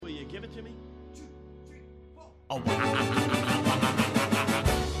Give it to me. 2, 3, 4. Oh,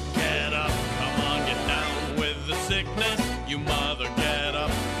 get up, come on, get down with the sickness. You mother, get up,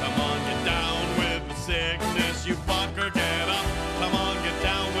 come on, get down with the sickness. You fucker, get up, come on, get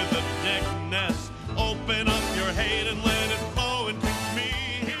down with the dickness. Open up your hate and let it flow into me.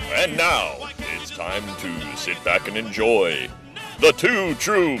 And now, it's time to sit back and enjoy the Two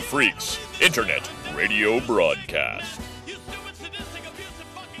True Freaks Internet Radio Broadcast. You stupid, sadistic, abusive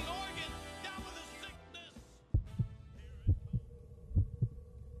fucking organ. Down with the sickness.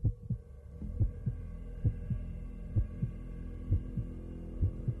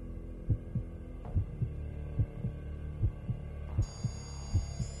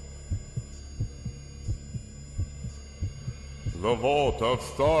 The Vault of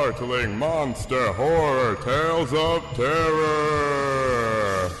Startling Monster Horror Tales of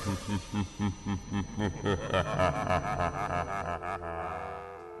Terror!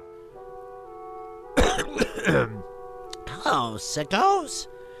 Hello, sickos.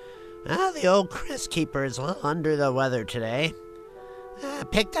 The old Chris Keeper is a little under the weather today.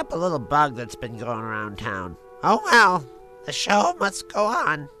 Picked up a little bug that's been going around town. Oh well, the show must go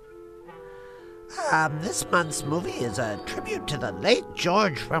on. This month's movie is a tribute to the late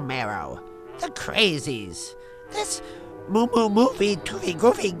George Romero, The Crazies. This movie, toofy,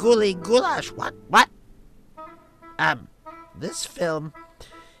 goofy, ghouly, goulash, what? This film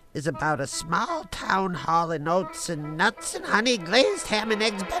is about a small town hall in oats and nuts and honey, glazed ham and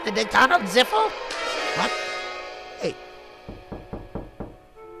eggs Benedict Arnold Ziffel? What? Hey.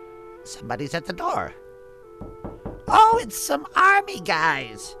 Somebody's at the door. Oh, it's some army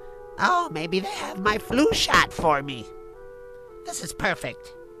guys. Oh, maybe they have my flu shot for me. This is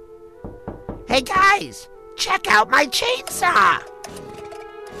perfect. Hey guys, check out my chainsaw.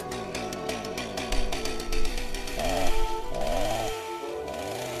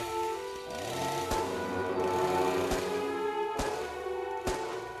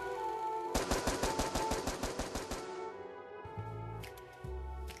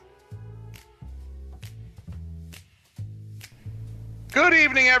 Good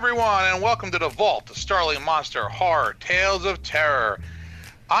evening, everyone, and welcome to the Vault of Startling Monster Horror Tales of Terror.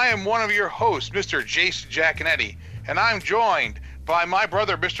 I am one of your hosts, Mr. Jason Giaconetti, and I'm joined by my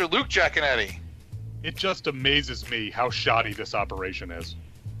brother, Mr. Luke Giaconetti. It just amazes me how shoddy this operation is.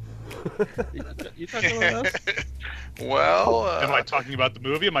 You talking about us? Well, am I talking about the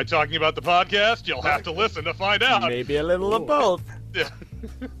movie? Am I talking about the podcast? You'll have to listen to find out. Maybe a little of both. Yeah.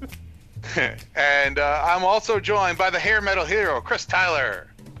 And I'm also joined by the hair metal hero, Chris Tyler.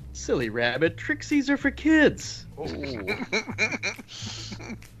 Silly rabbit, Trixies are for kids.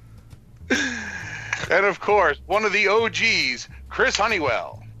 And of course, one of the OGs, Chris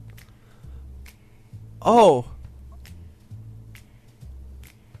Honeywell. Oh.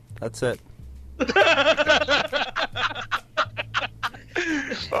 That's it.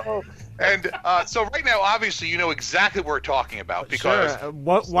 And so right now, obviously, you know exactly what we're talking about because Sure.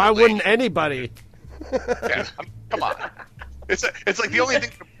 Why wouldn't anybody? yeah, come on, it's like the only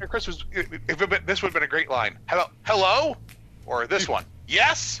thing Chris was. This would have been a great line. Hello, or this one.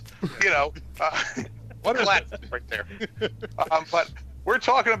 Yes, you know, what is that right there? But we're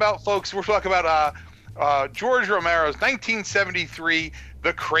talking about, folks. We're talking about George Romero's 1973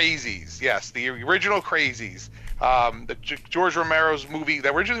 The Crazies. Yes, the original Crazies. George Romero's movie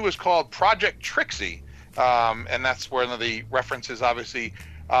that originally was called Project Trixie, and that's one of the references, obviously,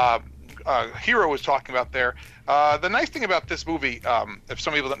 Hero was talking about there. The nice thing about this movie, if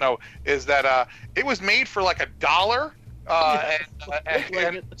some people don't know, is that it was made for like $1.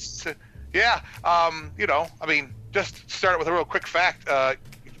 You know, I mean, just start with a real quick fact.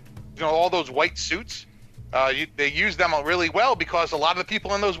 You know, all those white suits. They used them really well because a lot of the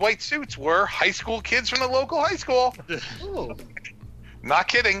people in those white suits were high school kids from the local high school. Oh. Not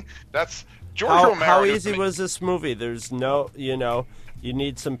kidding. That's George Romero. How easy was this movie? There's no, you know, you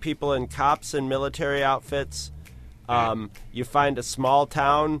need some people in cops and military outfits. You find a small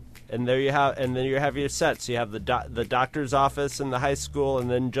town, and there you have, and then you have your sets. You have the doctor's office in the high school, and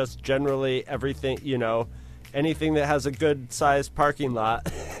then just generally everything, you know. Anything that has a good-sized parking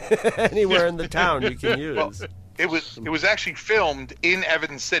lot anywhere in the town you can use. Well, it was actually filmed in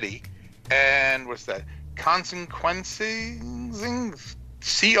Evans City, and what's that? Consequencing?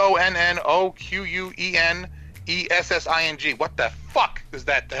 CONNOQUENESSING. What the fuck is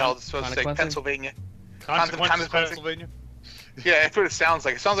that? The hell? It's supposed to say Pennsylvania. Consequences, Pennsylvania. Yeah, that's what it sounds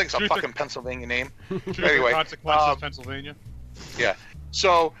like. It sounds like it's a fucking Pennsylvania name. Anyway, Consequences, Pennsylvania. Yeah.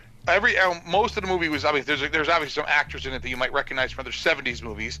 So most of the movie was, I mean, there's obviously some actors in it that you might recognize from other 70s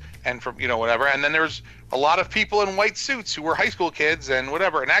movies and from, whatever. And then there's a lot of people in white suits who were high school kids and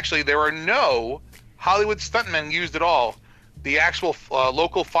whatever. And actually, there are no Hollywood stuntmen used at all. The actual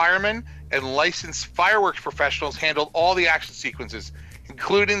local firemen and licensed fireworks professionals handled all the action sequences,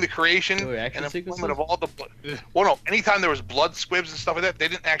 including the creation and employment of all the blood. Well, no, anytime there was blood squibs and stuff like that, they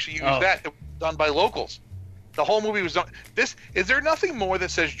didn't actually use that. It was done by locals. The whole movie was done. Is there nothing more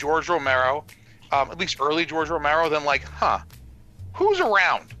that says George Romero, at least early George Romero, than like, who's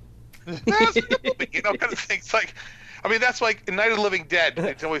around? That's the movie, kind of things like. I mean, that's like in Night of the Living Dead.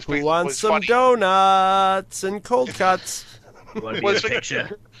 It's always Who wants some funny. donuts and cold cuts? Right,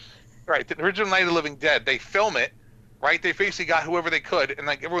 the original Night of the Living Dead, they film it, right? They basically got whoever they could, and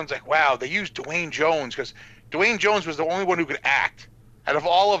like everyone's like, wow, they used Dwayne Jones because Dwayne Jones was the only one who could act. Out of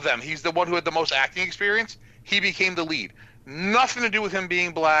all of them, he's the one who had the most acting experience. He became the lead. Nothing to do with him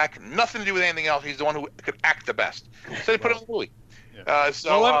being black. Nothing to do with anything else. He's the one who could act the best. So they put him in the movie. Yeah.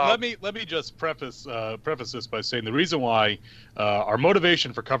 Let me just preface this by saying the reason why our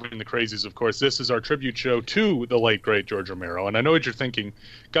motivation for covering the Crazies, of course, this is our tribute show to the late great George Romero. And I know what you're thinking,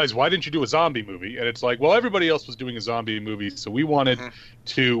 guys. Why didn't you do a zombie movie? And it's like, well, everybody else was doing a zombie movie, so we wanted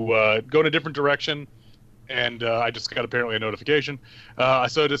to go in a different direction. And I just got apparently a notification. We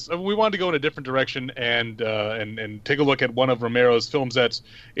wanted to go in a different direction and take a look at one of Romero's films. The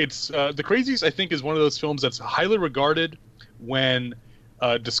Crazies, I think, is one of those films that's highly regarded when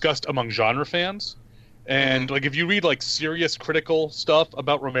discussed among genre fans. And like if you read like serious critical stuff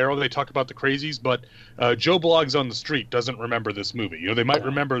about Romero, they talk about the Crazies, but Joe Blogs on the street doesn't remember this movie. They might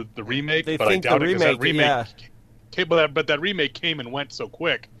remember the remake, but I doubt it because that remake. But that remake came and went so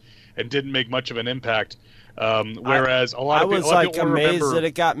quick and didn't make much of an impact. Whereas a lot of people, I was like amazed that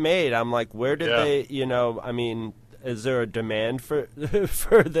it got made. I'm like, where did they? I mean, is there a demand for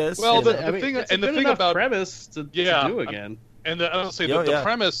this? Well, the thing about premise to do again. And I'll say the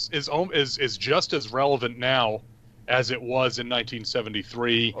premise is just as relevant now as it was in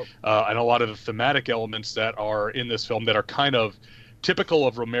 1973, and a lot of the thematic elements that are in this film that are kind of typical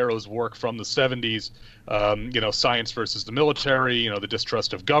of Romero's work from the 70s. Science versus the military. The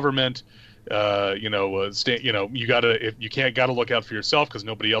distrust of government. You gotta look out for yourself because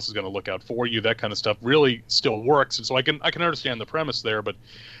nobody else is going to look out for you. That kind of stuff really still works, and so I can understand the premise there. But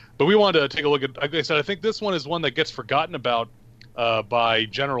we wanted to take a look at. Like I said, I think this one is one that gets forgotten about by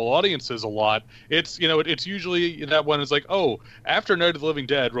general audiences a lot. It's usually that one is like, after Night of the Living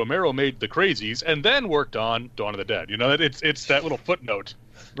Dead, Romero made The Crazies and then worked on Dawn of the Dead. It's that little footnote.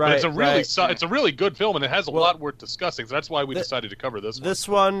 Right, it's a really good film, and it has a lot worth discussing. So that's why we decided to cover this one. This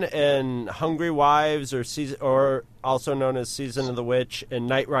one and Hungry Wives, or also known as Season of the Witch, and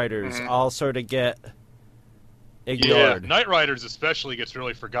Night Riders all sort of get ignored. Yeah, Night Riders especially gets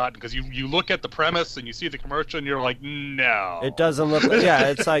really forgotten because you look at the premise and you see the commercial and you're like, no, it doesn't look.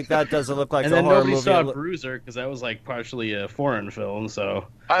 It's like that doesn't look like and a horror movie. And then nobody saw Bruiser because that was like partially a foreign film. So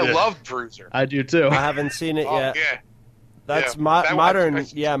I love Bruiser. I do too. I haven't seen it yet. Yeah. That's modern.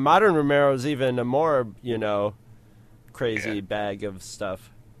 Modern Romero's even a more crazy bag of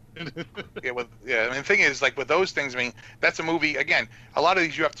stuff. I mean, the thing is, like with those things, I mean, that's a movie. Again, a lot of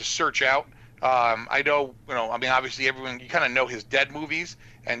these you have to search out. I know, obviously everyone you kind of know his Dead movies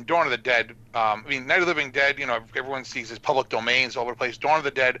and Dawn of the Dead. Night of the Living Dead. Everyone sees his public domains all over the place. Dawn of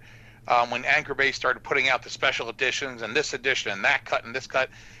the Dead. When Anchor Bay started putting out the special editions and this edition and that cut and this cut,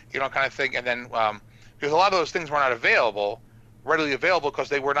 kind of thing, and then. Because a lot of those things were not readily available because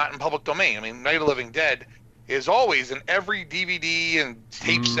they were not in public domain. I mean, Night of the Living Dead is always in every DVD and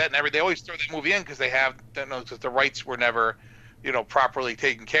tape set and everything. They always throw that movie in because because the rights were never, properly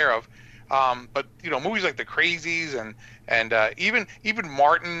taken care of. But movies like The Crazies and even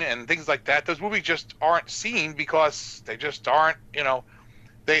Martin and things like that, those movies just aren't seen because they just aren't.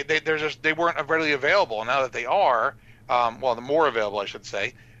 They weren't readily available. Now that they are, they're more available, I should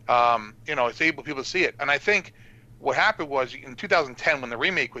say. It's able people to see it. And I think what happened was in 2010 when the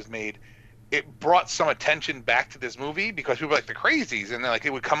remake was made, it brought some attention back to this movie because people were like The Crazies, and then like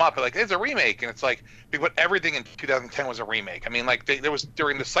it would come up and like it's a remake, and it's like but everything in 2010 was a remake. I mean, like there was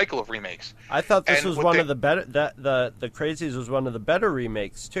during the cycle of remakes. I thought this was one of the better. The Crazies was one of the better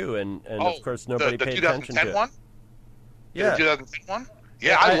remakes too, and of course nobody paid attention to it. One? Yeah, the 2010 one.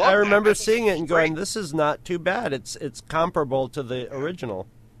 Yeah, I remember seeing it and going, "This is not too bad. It's comparable to the original."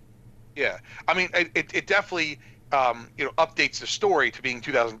 Yeah, I mean, it definitely, updates the story to being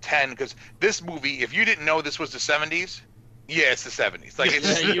 2010 because this movie, if you didn't know this was the 70s, it's the 70s. Like, it's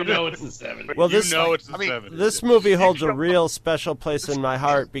the 70s. Well, it's the 70s. This movie holds a real special place in my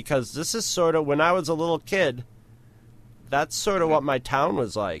heart because this is sort of when I was a little kid. that's sort of what my town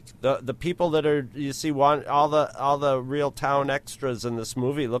was like. The people that are you see all the real town extras in this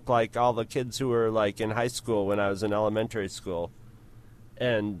movie look like all the kids who were like in high school when I was in elementary school.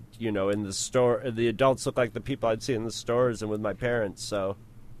 And, you know, in the store, the adults look like the people I'd see in the stores and with my parents, so.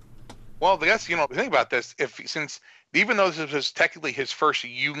 Well, I guess, you know, think about this. Since even though this was technically his first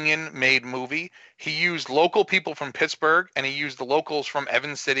union-made movie, he used local people from Pittsburgh, and he used the locals from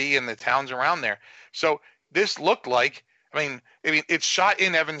Evans City and the towns around there. So this looked like, I mean, it's shot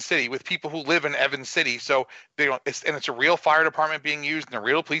in Evans City with people who live in Evans City. So it's a real fire department being used and a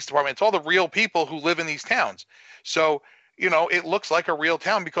real police department. It's all the real people who live in these towns. So, you know, it looks like a real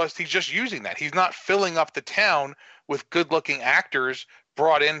town because he's just using that. He's not filling up the town with good-looking actors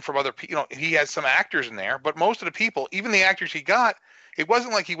brought in from other people. You know, he has some actors in there, but most of the people, even the actors he got, it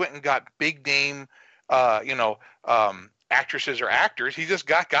wasn't like he went and got big name, actresses or actors. He just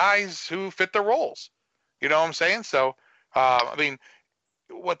got guys who fit the roles. You know what I'm saying? So, I mean,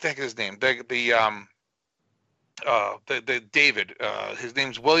 what the heck is his name? The David. His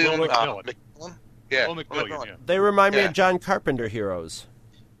name's William McMillan. Yeah. McMillan, yeah. They remind me of John Carpenter heroes.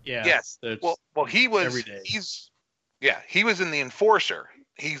 Yeah. Yes. Well, he was. Every day. He was in The Enforcer.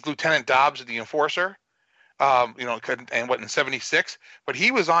 He's Lieutenant Dobbs of The Enforcer. And what in '76, but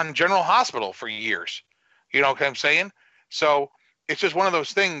he was on General Hospital for years. You know what I'm saying? So it's just one of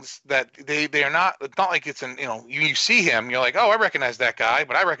those things that they are not. It's not like it's you see him, you're like, oh, I recognize that guy,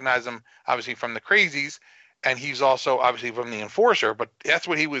 but I recognize him obviously from the Crazies, and he's also obviously from The Enforcer. But that's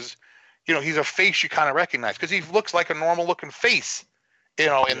what he was. You know, he's a face you kind of recognize because he looks like a normal looking face. You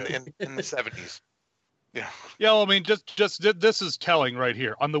know, in the '70s. Yeah. Yeah, well, I mean, just this is telling right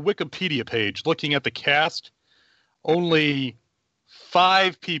here on the Wikipedia page. Looking at the cast, only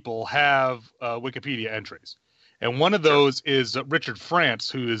 5 people have Wikipedia entries, and one of those is Richard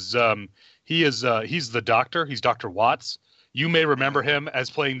France, who is he's the Doctor. He's Dr. Watts. You may remember him as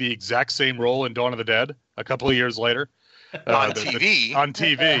playing the exact same role in Dawn of the Dead a couple of years later. On TV. On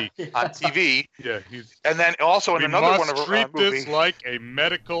TV. On TV. Yeah. And then also in another one of our treat movies. this like a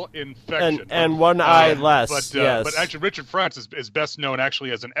medical infection. And one eye less, yes. But actually, Richard France is best known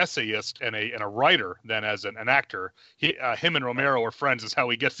actually as an essayist and a writer than as an actor. Him and Romero are friends is how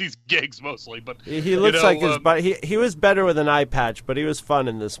he gets these gigs mostly. But he looks like his buddy. He was better with an eye patch, but he was fun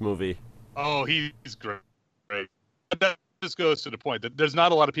in this movie. Oh, he's great. That just goes to the point that there's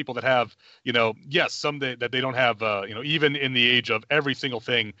not a lot of people that have, yes, some that they don't have, even in the age of every single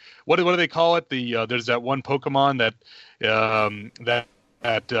thing. What do they call it? There's that one Pokemon that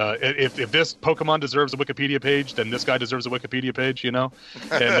if this Pokemon deserves a Wikipedia page, then this guy deserves a Wikipedia page, And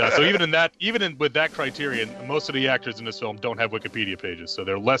so even with that criterion, most of the actors in this film don't have Wikipedia pages, so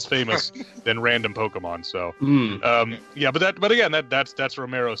they're less famous than random Pokemon. So, but again, that's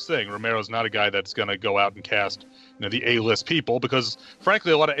Romero's thing. Romero's not a guy that's going to go out and cast, the A-list people, because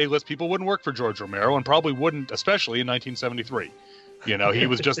frankly, a lot of A-list people wouldn't work for George Romero and probably wouldn't, especially in 1973. He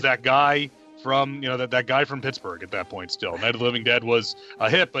was just that guy. From that guy from Pittsburgh at that point. Still, Night of the Living Dead was a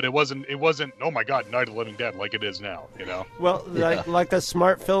hit, but it wasn't. Oh my God, Night of the Living Dead like it is now. Well, like a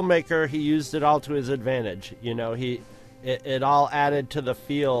smart filmmaker, he used it all to his advantage. It all added to the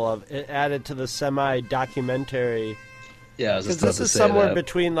feel of it. Added to the semi-documentary. Yeah, because this is somewhere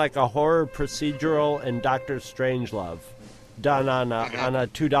between like a horror procedural and Doctor Strangelove, done on a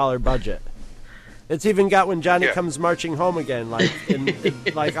 $2 budget. It's even got When Johnny Comes Marching Home Again, like in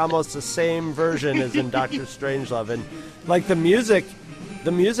like almost the same version as in Doctor Strangelove, and like the music,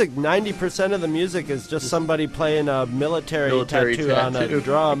 90% of the music is just somebody playing a military tattoo on a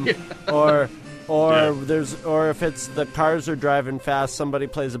drum, or if it's the cars are driving fast, somebody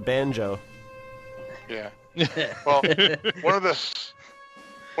plays a banjo. Yeah. Well, one of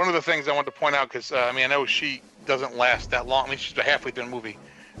the things I wanted to point out, because I know she doesn't last that long. She's halfway through the movie.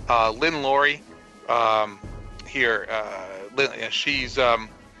 Lynn Laurie. She's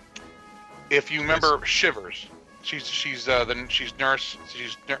if you remember Shivers, she's Nurse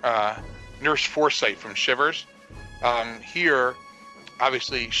Forsythe from Shivers. Here,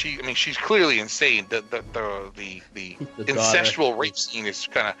 obviously, she's clearly insane. The incestual rape scene is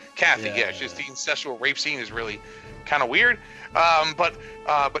kind of Kathy. Yeah, just the incestual rape scene is really kind of weird. But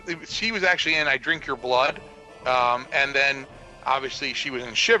she was actually in I Drink Your Blood, and then. Obviously, she was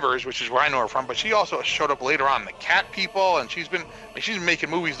in Shivers, which is where I know her from, but she also showed up later on in The Cat People, and she's been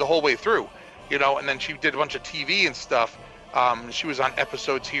making movies the whole way through, and then she did a bunch of TV and stuff. She was on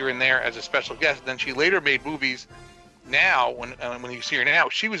episodes here and there as a special guest. And then she later made movies. Now, when you see her now,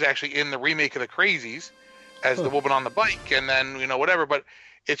 she was actually in the remake of The Crazies as the woman on the bike, and then whatever. But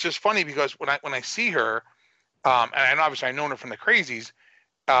it's just funny because when I see her, and obviously I've known her from The Crazies,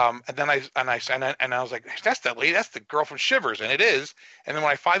 And then I was like, that's that lady, that's the girl from Shivers, and it is. And then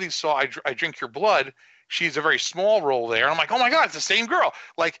when I finally saw I Drink Your Blood, she's a very small role there, and I'm like, oh my god, it's the same girl.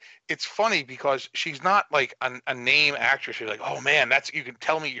 Like, it's funny because she's not like a name actress. She's like, oh man, that's, you can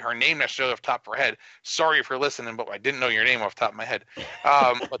tell me her name necessarily off the top of her head. Sorry if you're listening, but I didn't know your name off the top of my head.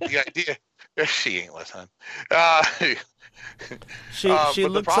 But the idea, she ain't listening. She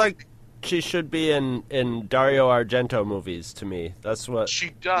looks like she should be in Dario Argento movies to me. That's what she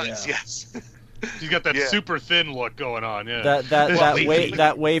does. Yeah. Yes. She's got that super thin look going on. Yeah. That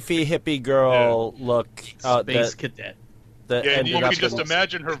wafy hippie girl look. Space Cadet. And you can just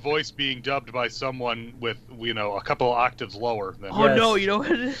imagine her voice being dubbed by someone with, a couple of octaves lower. Than no, you know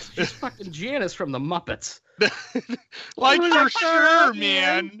what it is? She's fucking Janice from the Muppets. Like, for sure,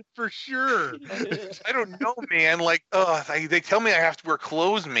 man. For sure. I don't know, man. Like, they tell me I have to wear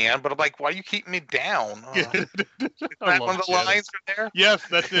clothes, man, but I'm like, why you keep me down? Is that one of the lines right there? Yes,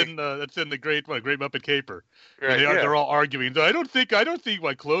 that's in the Great Muppet Caper. Right, they're all arguing. I don't think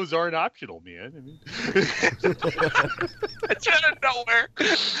my clothes aren't optional, man. I mean, it's out of nowhere.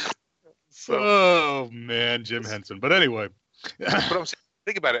 Oh man, Jim Henson. But anyway, but I'm saying,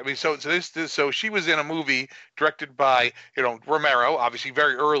 think about it. I mean, so she was in a movie directed by Romero, obviously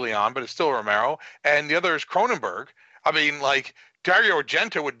very early on, but it's still Romero, and the other is Cronenberg. I mean, like, Dario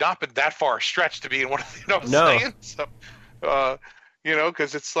Argento would not been that far stretched to be in one of the, saying? So,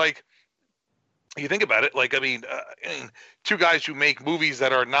 because it's like, you think about it, like, I mean, two guys who make movies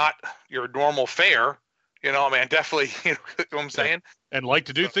that are not your normal fare, definitely, you know what I'm saying? And like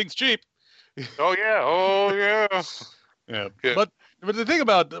to do things cheap. Oh yeah. Yeah. But the thing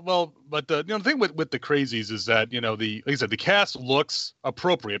about the thing with the Crazies is that like I said, the cast looks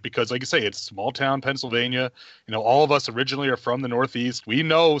appropriate because, like you say, it's small town Pennsylvania. All of us originally are from the Northeast. We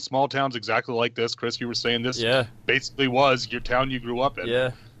know small towns exactly like this. Chris, you were saying this basically was your town you grew up in.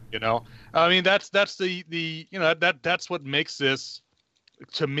 Yeah. I mean that's the that's what makes this,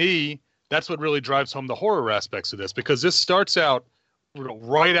 to me, that's what really drives home the horror aspects of this, because this starts out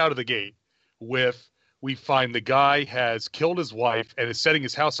right out of the gate with, we find the guy has killed his wife and is setting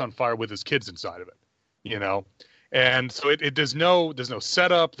his house on fire with his kids inside of it, and so there's no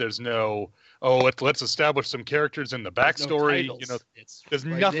setup, there's no let's establish some characters in the backstory, there's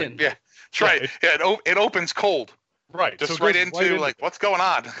right nothing. Yeah, that's right. It opens cold. Right. Just so right into like, what's going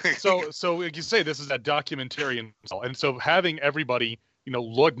on? so like you say, this is that documentarian, and so having everybody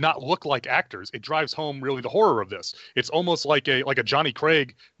not look like actors, it drives home really the horror of this. It's almost like a Johnny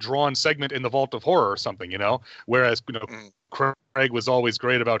Craig drawn segment in the Vault of Horror or something, whereas Craig was always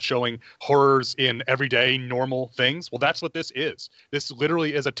great about showing horrors in everyday normal things. Well, that's what this is. This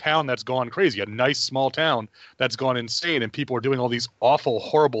literally is a town that's gone crazy, a nice small town that's gone insane, and people are doing all these awful,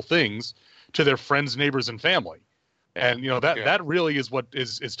 horrible things to their friends, neighbors, and family. And that really is what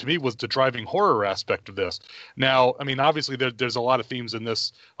is to me was the driving horror aspect of this. Now, I mean, obviously there's a lot of themes in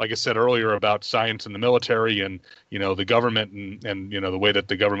this, like I said earlier, about science and the military, and the government, and the way that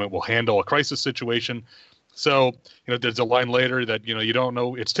the government will handle a crisis situation. So there's a line later that you don't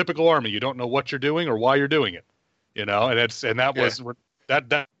know, it's typical Army, you don't know what you're doing or why you're doing it, that's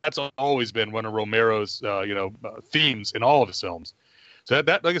always been one of Romero's themes in all of his films. So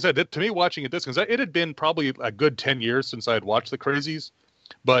that, like I said, to me, watching it because it had been probably a good 10 years since I had watched the Crazies,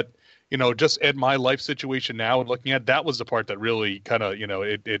 but just at my life situation now and looking at, that was the part that really kind of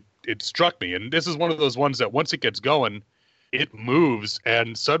it struck me. And this is one of those ones that once it gets going, it moves,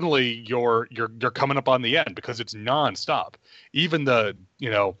 and suddenly you're coming up on the end because it's nonstop. Even the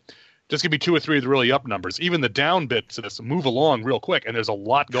just give me 2 or 3 of the really up numbers. Even the down bits of this move along real quick, and there's a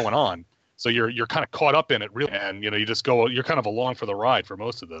lot going on. So you're kind of caught up in it, really, and you're kind of along for the ride for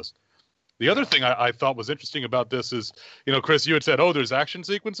most of this. The other thing I thought was interesting about this is, Chris, you had said, there's action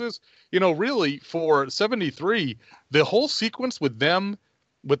sequences. Really, for 73, the whole sequence with them,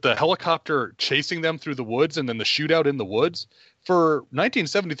 with the helicopter chasing them through the woods and then the shootout in the woods, for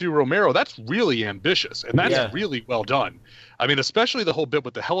 1973 Romero, that's really ambitious, and that's really well done. I mean, especially the whole bit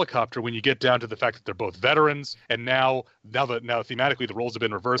with the helicopter when you get down to the fact that they're both veterans, and now thematically the roles have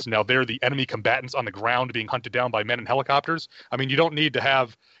been reversed. Now they're the enemy combatants on the ground being hunted down by men in helicopters. I mean, you don't need to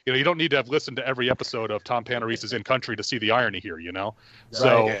have listened to every episode of Tom Panerese's In Country to see the irony here,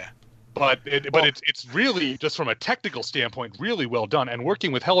 So. Right. But it's really, just from a technical standpoint, really well done. And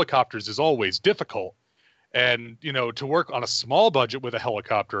working with helicopters is always difficult. And, to work on a small budget with a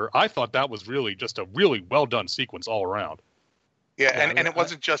helicopter, I thought that was really just a really well done sequence all around. Yeah, and it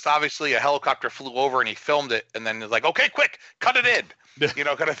wasn't just obviously a helicopter flew over and he filmed it and then it's like, okay, quick, cut it in,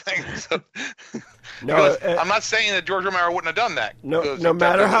 kind of thing. So, no, I'm not saying that George Romero wouldn't have done that. No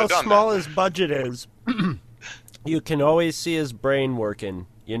matter how small his budget is, you can always see his brain working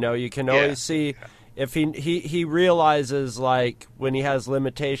You know, you can always see if he realizes, like, when he has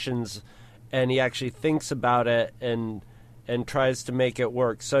limitations and he actually thinks about it and tries to make it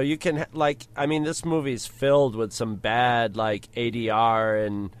work. So you can, like, I mean, this movie's filled with some bad, like, ADR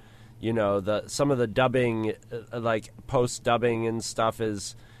and, you know, some of the dubbing, like, post-dubbing and stuff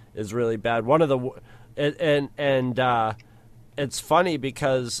is really bad. One of the, and it's funny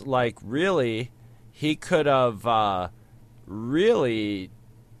because, like, really, he could have really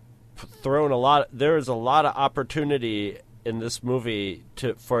thrown there is a lot of opportunity in this movie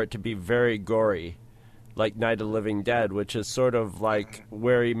for it to be very gory, like Night of the Living Dead, which is sort of like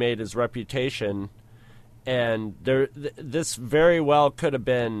where he made his reputation. And this very well could have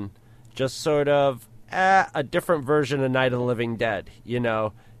been just sort of a different version of Night of the Living Dead, you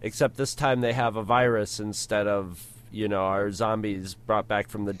know, except this time they have a virus instead of, you know, our zombies brought back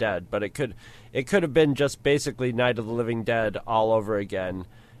from the dead. But it could have been just basically Night of the Living Dead all over again.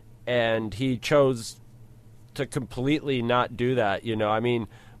 And he chose to completely not do that, you know. I mean,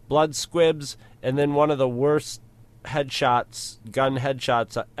 blood squibs, and then one of the worst gun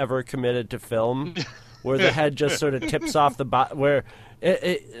headshots ever committed to film, where the head just sort of tips off the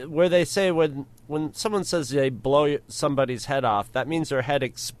where they say when someone says they blow somebody's head off, that means their head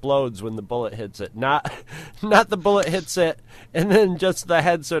explodes when the bullet hits it, not the bullet hits it and then just the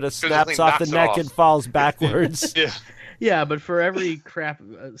head sort of snaps off the neck and falls backwards. Yeah, but for every crap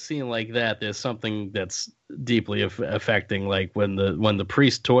scene like that, there's something that's deeply affecting. Like when the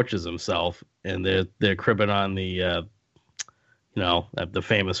priest torches himself, and they're cribbing on the, the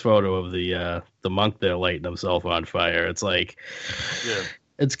famous photo of the monk there lighting himself on fire. It's like,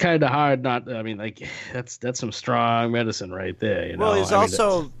 it's kind of hard not. I mean, like that's some strong medicine right there. You know? Well, he's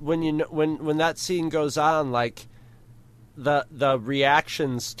also when that scene goes on, like the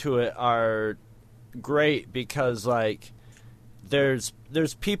reactions to it are great because, like, there's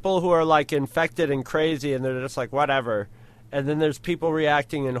people who are, like, infected and crazy and they're just like whatever, and then there's people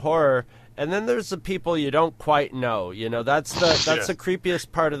reacting in horror, and then there's the people you don't quite know, you know. That's the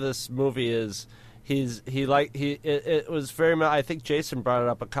creepiest part of this movie is it was very much, I think Jason brought it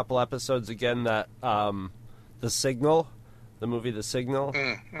up a couple episodes again, that The Signal, the movie The Signal.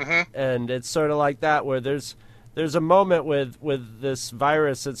 And it's sort of like that, where there's a moment with this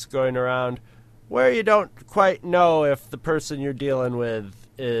virus that's going around where you don't quite know if the person you're dealing with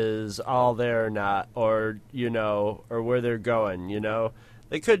is all there or not, or, you know, or where they're going, you know.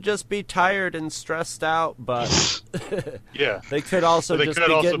 They could just be tired and stressed out, but they could also be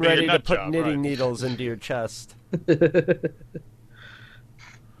getting ready to put knitting needles into your chest.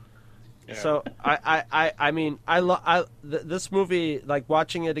 So I mean, this movie, like,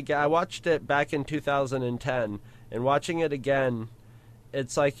 watching it again, I watched it back in 2010, and watching it again,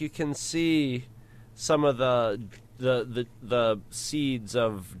 it's like you can see some of the seeds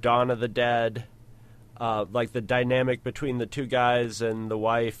of Dawn of the Dead, like the dynamic between the two guys and the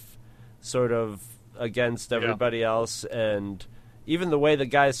wife, sort of against everybody else, and even the way the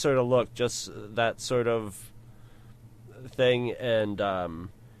guys sort of look, just that sort of thing, and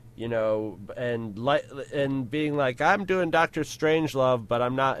you know, and being like, I'm doing Dr. Strangelove, but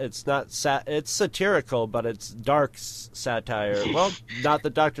I'm not. It's not. It's satirical, but it's dark satire. Well, not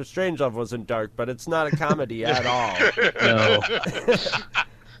that Dr. Strangelove wasn't dark, but it's not a comedy at all. No.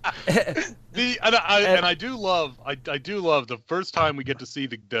 I do love the first time we get to see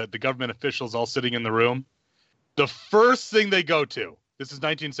the government officials all sitting in the room. The first thing they go to. This is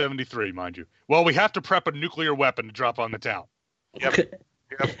 1973, mind you. Well, we have to prep a nuclear weapon to drop on the town. Yep.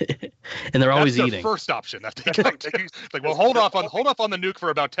 And they're always That's eating. The first option that they go to. Like, well, hold off on the nuke for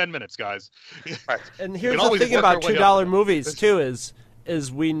about 10 minutes, guys. Right. And here's the thing about $2 movies too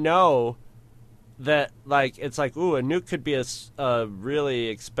is we know that, like, it's like, ooh, a nuke could be a really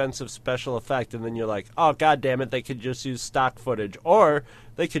expensive special effect, and then you're like, oh, god damn it, they could just use stock footage, or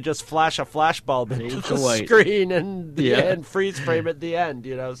they could just flash a flashbulb into the screen and freeze frame at the end,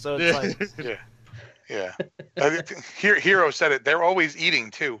 you know. So it's like, yeah. Hero said it. They're always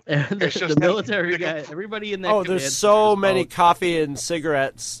eating too. It's just the military guy. Everybody in that. Oh, there's so many coffee and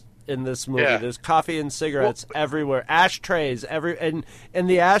cigarettes in this movie. Yeah. There's coffee and cigarettes everywhere. Ashtrays and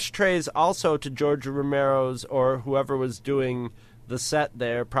the ashtrays also, to George Romero's, or whoever was doing the set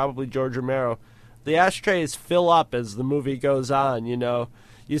there, probably George Romero. The ashtrays fill up as the movie goes on. You know,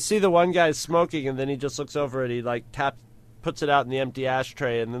 you see the one guy smoking, and then he just looks over and he, like, puts it out in the empty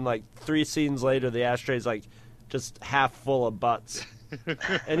ashtray, and then, like, 3 scenes later, the ashtray's, like, just half full of butts.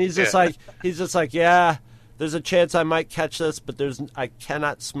 And he's just like, yeah, there's a chance I might catch this, but I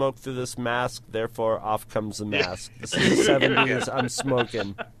cannot smoke through this mask, therefore off comes the mask. This is the 70s, I'm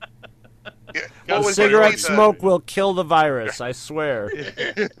smoking. What was Cigarette the- smoke will kill the virus. I swear.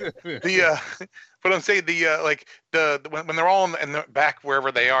 But I'm saying when they're all in the back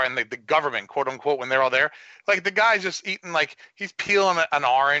wherever they are, and the government, quote unquote, when they're all there, like the guy's just eating, like he's peeling an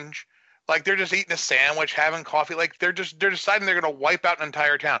orange, like they're just eating a sandwich, having coffee, like they're deciding they're gonna wipe out an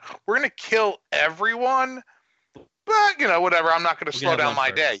entire town. We're gonna kill everyone, but whatever. I'm not gonna slow down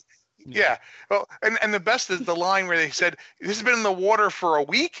my day. Yeah. Well, and the best is the line where they said, "This has been in the water for a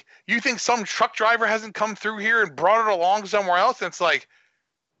week. You think some truck driver hasn't come through here and brought it along somewhere else?" And it's like,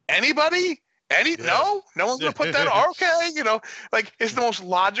 anybody? No one's gonna put that. Okay, like it's the most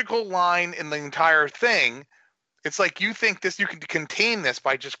logical line in the entire thing. It's like you think you can contain this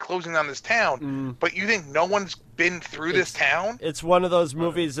by just closing down this town, but you think no one's been through this town? It's one of those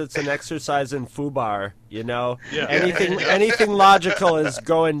movies that's an exercise in foobar, Yeah. Anything logical is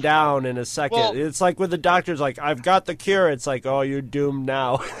going down in a second. Well, it's like with the doctors, like, I've got the cure. It's like, oh, you're doomed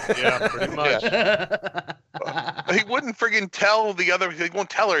now. Yeah, pretty much. He wouldn't friggin' tell the other. He won't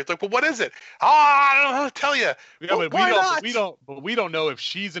tell her. It's like, well, what is it? I don't know how to tell you. Yeah, well, but we don't know if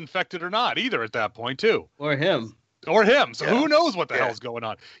she's infected or not either at that point too. Or him. So who knows what the hell's going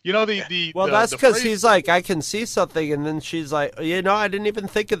on? Well, that's because he's like, I can see something, and then she's like, I didn't even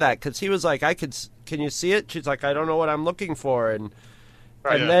think of that, because he was like, can you see it? She's like, I don't know what I'm looking for, and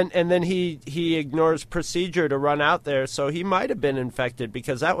then he ignores procedure to run out there, so he might have been infected,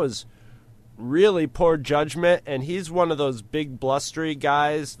 because that was really poor judgment, and he's one of those big blustery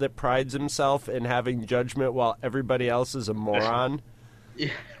guys that prides himself in having judgment while everybody else is a moron. Yeah.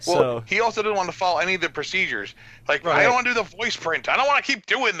 Well, he also didn't want to follow any of the procedures. Like, I don't want to do the voice print. I don't want to keep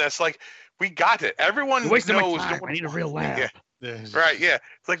doing this. Like, we got it. Everyone knows. I need a real lab. Yeah. Right, yeah.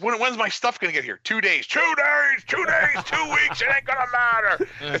 It's like, when's my stuff going to get here? 2 days. 2 days. 2 days. 2 weeks. It ain't going to matter.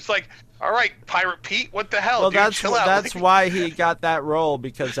 It's like, all right, Pirate Pete, what the hell? Well, dude, chill out. that's why he got that role,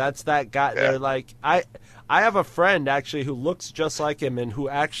 because that's that guy. They're like, I have a friend, actually, who looks just like him and who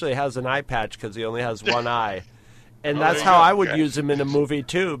actually has an eye patch because he only has one eye. And that's how I would use him in a movie,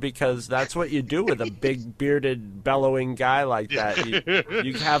 too, because that's what you do with a big, bearded, bellowing guy like that.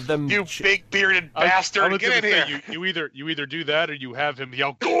 You have them... You big, bearded bastard, get in here. You either do that or you have him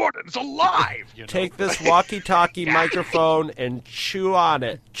yell, Gordon's alive! Take this walkie-talkie microphone and chew on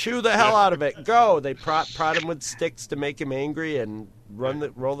it. Chew the hell out of it. Go! They prod him with sticks to make him angry and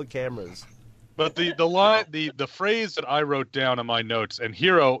roll the cameras. But the phrase that I wrote down in my notes, and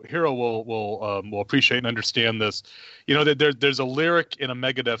Hero will appreciate and understand this. That there's a lyric in a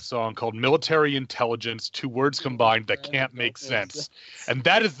Megadeth song called "Military Intelligence," 2 words combined that can't make sense, and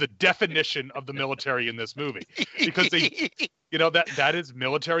that is the definition of the military in this movie, because that is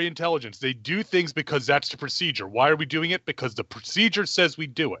military intelligence. They do things because that's the procedure. Why are we doing it? Because the procedure says we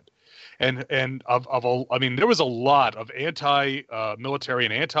do it. And there was a lot of anti-military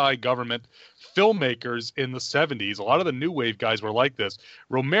and anti-government filmmakers in the 70s. A lot of the new wave guys were like this.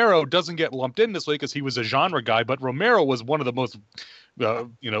 Romero doesn't get lumped in this way because he was a genre guy, but Romero was one of the most,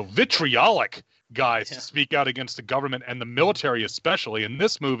 vitriolic guys to speak out against the government and the military especially. And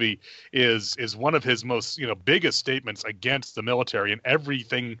this movie is one of his most, biggest statements against the military and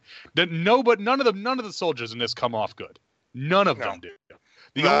everything. None of the soldiers in this come off good. None of them do.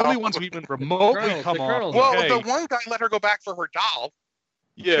 The only ones who even remotely come off. Well, the one guy let her go back for her doll.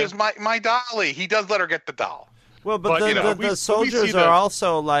 Yeah. Because my dolly, he does let her get the doll. Well, but the soldiers are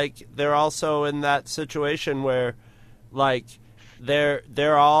also like, they're also in that situation where, like,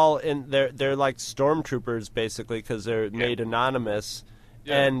 they're all in, they're like stormtroopers basically, because they're made anonymous,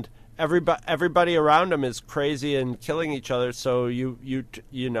 and everybody around them is crazy and killing each other. So you're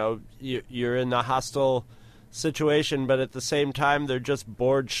in the hostile situation, but at the same time they're just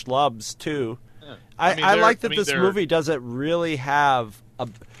bored schlubs too. Yeah. I like that this movie doesn't really have a...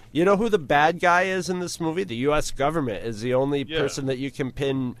 You know who the bad guy is in this movie? The U.S. government is the only person that you can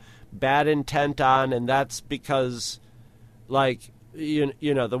pin bad intent on, and that's because, like,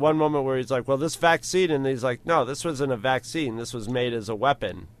 the one moment where he's like, well, this vaccine, and he's like, no, this wasn't a vaccine. This was made as a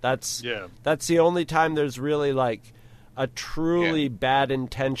weapon. That's the only time there's really, like, a truly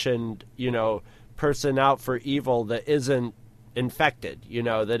bad-intentioned, person out for evil that isn't infected,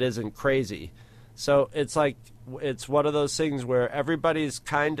 that isn't crazy. So it's like, it's one of those things where everybody's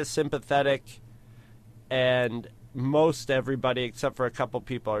kind of sympathetic, and most everybody except for a couple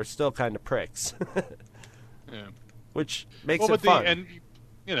people are still kind of pricks. Which makes it fun.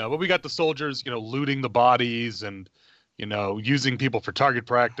 But we got the soldiers, looting the bodies and using people for target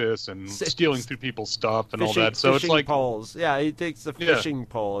practice and stealing through people's stuff and all that. So it's like poles. Yeah, he takes the fishing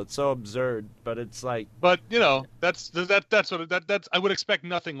pole. It's so absurd, but it's like. But that's I would expect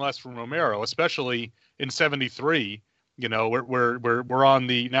nothing less from Romero, especially in '73 You know, we're on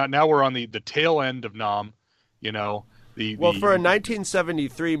the now we're on the tail end of Nam. You know, for a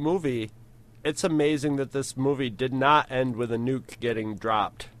 1973 movie, it's amazing that this movie did not end with a nuke getting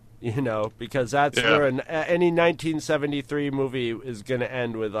dropped. You know, because that's where any 1973 movie is going to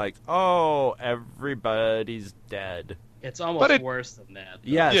end with, like, oh, everybody's dead. It's almost worse than that.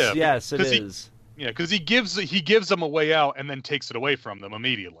 Though. Yes, it is. Because he gives them a way out and then takes it away from them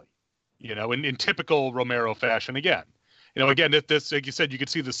immediately. You know, in typical Romero fashion again. You know, again, this like you said, you could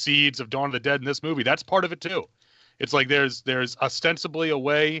see the seeds of Dawn of the Dead in this movie. That's part of it too. It's like there's ostensibly a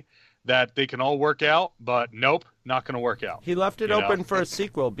way that they can all work out, but nope, not going to work out. He left it open for a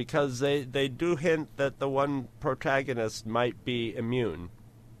sequel because they do hint that the one protagonist might be immune.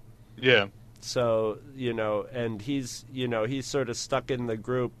 Yeah. So, you know, and he's sort of stuck in the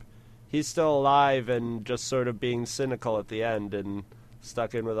group. He's still alive and just sort of being cynical at the end and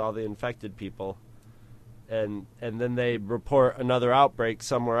stuck in with all the infected people. And then they report another outbreak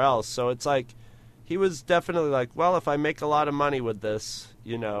somewhere else. So it's like, he was definitely like, well, if I make a lot of money with this,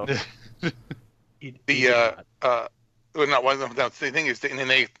 you know. The thing is,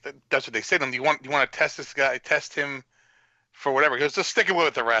 and that's what they say to him. You want to test this guy, test him for whatever. He goes, just stick it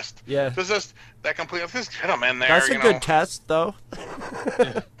with the rest. Yeah. Just that complete. Just get him in there. That's a good test, though.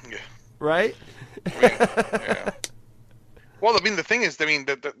 Yeah. Right? Yeah. Well, I mean, the thing is, I mean,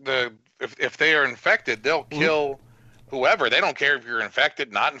 if they are infected, they'll kill whoever. They don't care if you're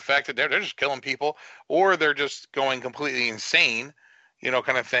infected, not infected. They're just killing people, or they're just going completely insane, you know,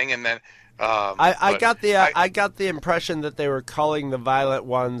 kind of thing. And then I got the impression that they were calling the violent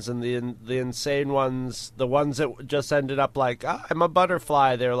ones and the insane ones, the ones that just ended up like, oh, I'm a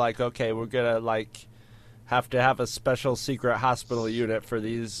butterfly. They're like, okay, we're gonna like have to have a special secret hospital unit for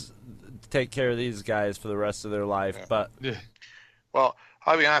these, take care of these guys for the rest of their life. Yeah. But well,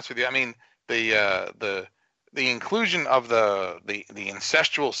 I'll be honest with you. I mean, the inclusion of the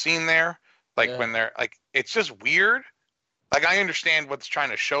incestual scene there, like when they're like, it's just weird. Like, I understand what's trying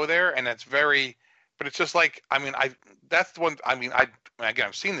to show there, and it's very, but it's just like, I mean, that's the one. I mean, again,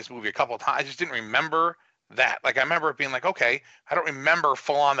 I've seen this movie a couple of times. I just didn't remember that. Like, I remember it being like, okay, I don't remember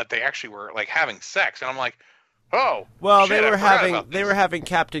full on that they actually were like having sex, and I'm like, oh, well, shit, they were having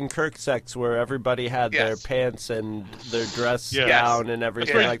Captain Kirk sex where everybody had their pants and their dress down and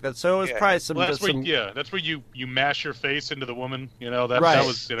everything like that. So it was probably some. Well, that's where you mash your face into the woman. You know, that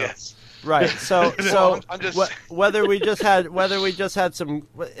was, you know. Yes. Right. So I'm just... whether we just had some,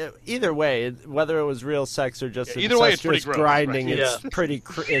 either way, whether it was real sex or just either way, it's pretty grinding, gross, right?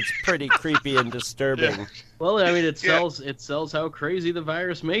 It's pretty creepy and disturbing. Yeah. Well, I mean, it sells how crazy the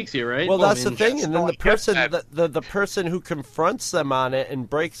virus makes you, right? Well, that's the thing, and then the person the person who confronts them on it and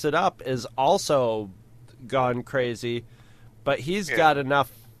breaks it up is also gone crazy, but he's got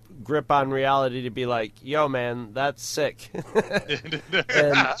enough grip on reality to be like, yo, man, that's sick. and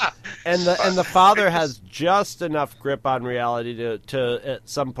the father has just enough grip on reality to at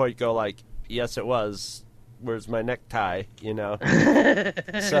some point go like, yes, it was, where's my necktie, you know.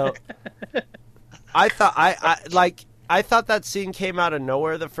 So I thought that scene came out of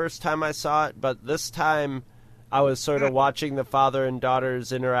nowhere the first time I saw it, but this time I was sort of watching the father and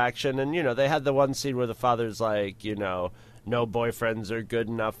daughter's interaction, and, you know, they had the one scene where the father's like, you know, no boyfriends are good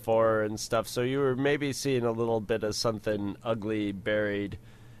enough for her and stuff, so you were maybe seeing a little bit of something ugly buried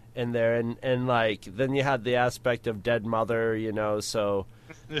in there, and like, then you had the aspect of dead mother, you know, so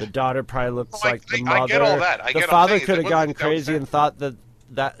the daughter probably looks like the mother. I get all that. The father could have gone crazy and thought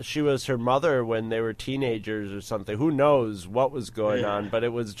that she was her mother when they were teenagers or something. Who knows what was going on, but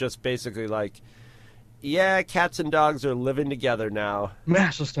it was just basically like, yeah, cats and dogs are living together now.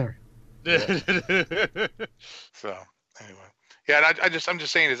 Master story. Yeah. So anyway, yeah, I'm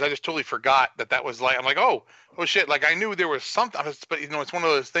just saying is I just totally forgot that was like, I'm like, oh shit, like I knew there was something, but you know, it's one of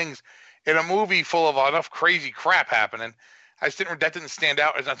those things in a movie full of enough crazy crap happening. That didn't stand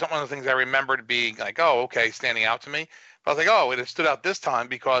out. It's not one of the things I remembered being like, oh, okay, standing out to me. But I was like, oh, it stood out this time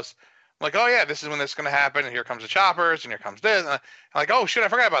because I'm like, oh yeah, this is when this is going to happen, and here comes the choppers, and here comes this, and I'm like, oh shit, I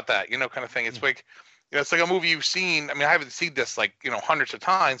forgot about that, you know, kind of thing. It's like, you know, it's like a movie you've seen. I mean, I haven't seen this like, you know, hundreds of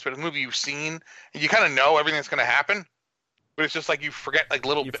times, but a movie you've seen, and you kind of know everything that's going to happen, but it's just like you forget like a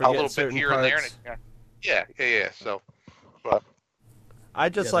little bit here parts. And there, and yeah. So, but I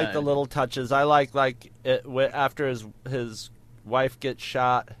just like the little touches. I like it after his wife gets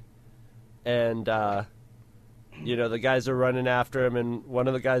shot, and you know, the guys are running after him, and one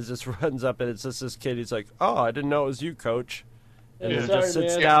of the guys just runs up, and it's just this kid. He's like, "Oh, I didn't know it was you, Coach," and he just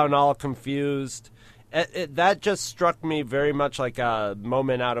sits down all confused. That just struck me very much like a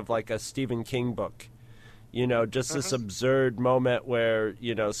moment out of like a Stephen King book. You know, just this absurd moment where,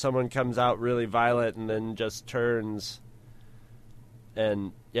 you know, someone comes out really violent and then just turns.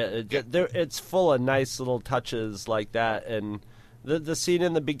 And it's full of nice little touches like that. And the scene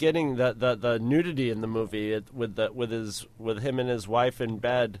in the beginning, the nudity in the movie with him and his wife in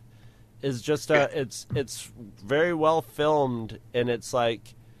bed is just it's very well filmed, and it's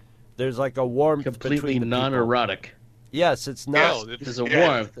like there's like a warmth completely between the non-erotic. People. Yes, it's not. There's a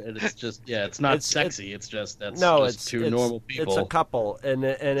warmth, and it's just it's not sexy. It's just two normal people. It's a couple, and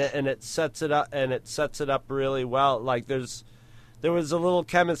it sets it up, and it sets it up really well. Like there was a little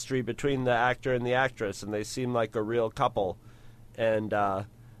chemistry between the actor and the actress, and they seem like a real couple, and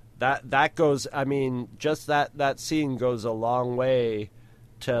that goes. I mean, just that scene goes a long way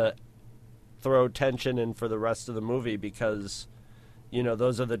to throw tension in for the rest of the movie, because you know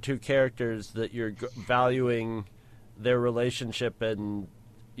those are the two characters that you're valuing their relationship, and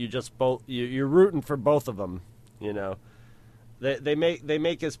you're rooting for both of them. You know, they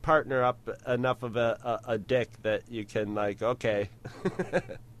make his partner up enough of a dick that you can like, okay.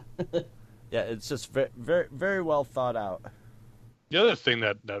 Yeah, it's just very, very, very well thought out. The other thing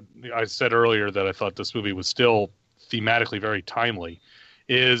that I said earlier that I thought this movie was still thematically very timely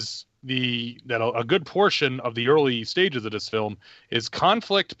is that a good portion of the early stages of this film is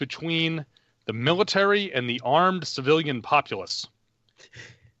conflict between the military and the armed civilian populace.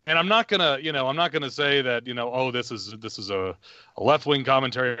 And I'm not gonna say that, this is a left-wing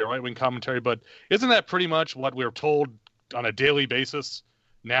commentary or right-wing commentary, but isn't that pretty much what we're told on a daily basis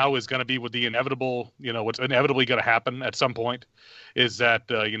now is going to be with the inevitable, what's inevitably going to happen at some point is that,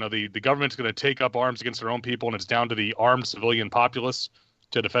 the government's going to take up arms against their own people, and it's down to the armed civilian populace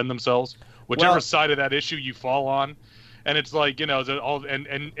to defend themselves, whichever side of that issue you fall on. And it's like, where they are in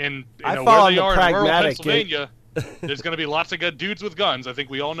rural Pennsylvania, there's going to be lots of good dudes with guns. I think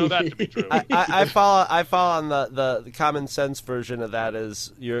we all know that to be true. I fall on the common sense version of that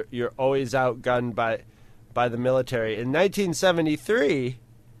is you're always outgunned by the military. In 1973,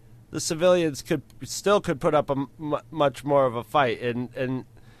 the civilians could put up a much more of a fight, and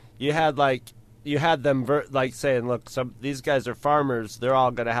you had them saying, look, these guys are farmers, they're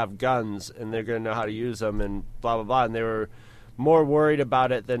all going to have guns and they're going to know how to use them and blah blah blah, and they were more worried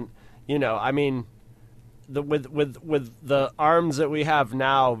about it than I mean, with the arms that we have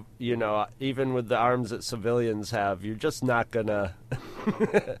now, even with the arms that civilians have, you're just not gonna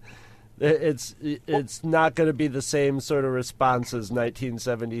it's not gonna be the same sort of response as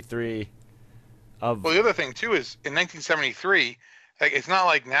 1973. Well, the other thing too is in 1973, like, it's not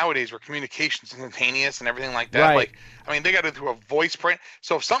like nowadays where communication's instantaneous and everything like that. Right. Like, I mean, they got to do a voice print.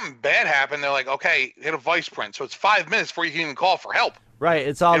 So if something bad happened, they're like, okay, hit a voice print. So it's 5 minutes before you can even call for help. Right.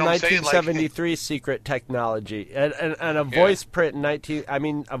 It's all You know what I'm saying? 1973 secret technology, and a voice print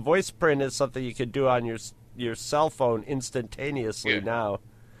in a voice print is something you could do on your cell phone instantaneously now.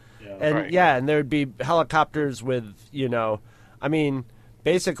 Yeah. And Right. and there'd be helicopters with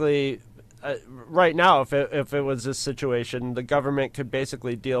basically. Right now, if it was this situation, the government could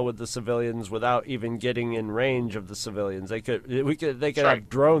basically deal with the civilians without even getting in range of the civilians. They could have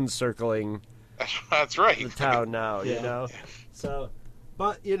drones circling That's right. the town now. So,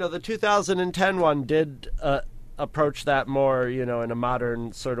 but the 2010 one did approach that more, in a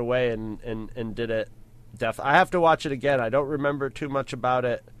modern sort of way, and did it. I have to watch it again. I don't remember too much about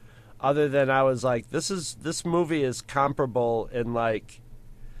it, other than I was like, this movie is comparable in like.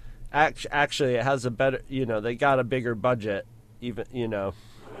 Actually, it has a better. They got a bigger budget. Even they got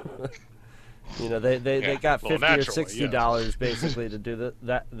 $50 or $60 basically to do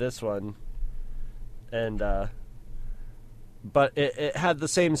this one, and but it had the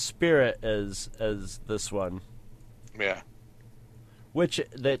same spirit as this one. Yeah. Which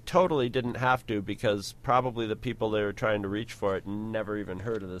they totally didn't have to, because probably the people they were trying to reach for it never even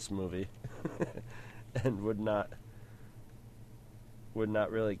heard of this movie, and would not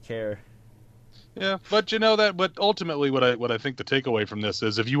really care. Yeah, but but ultimately what I think the takeaway from this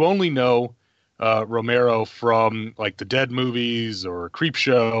is, if you only know Romero from like the Dead movies or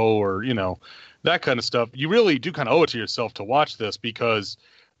Creepshow or that kind of stuff, you really do kind of owe it to yourself to watch this, because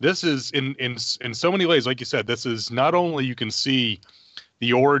this is in so many ways, like you said, this is not only you can see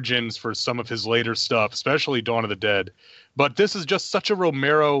the origins for some of his later stuff, especially Dawn of the Dead, but this is just such a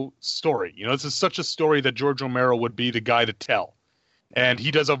Romero story. This is such a story that George Romero would be the guy to tell. And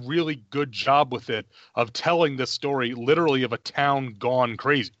he does a really good job with it, of telling this story literally of a town gone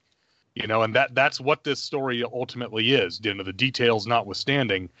crazy, and that's what this story ultimately is. The details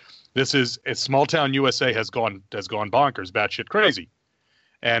notwithstanding, this is a small town USA has gone bonkers, batshit crazy,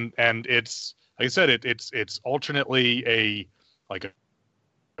 and it's like I said, it's alternately a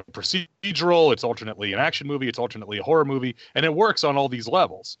procedural, it's alternately an action movie, it's alternately a horror movie, and it works on all these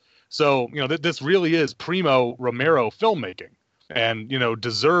levels. So, this really is primo Romero filmmaking, and,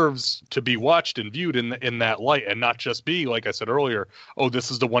 deserves to be watched and viewed in that light, and not just be, like I said earlier, oh,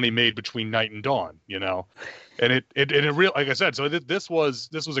 this is the one he made between night and dawn, And it really, like I said, so this was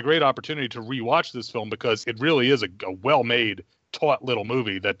a great opportunity to rewatch this film, because it really is a well-made, taut little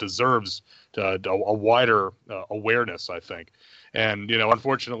movie that deserves a wider awareness, I think. And,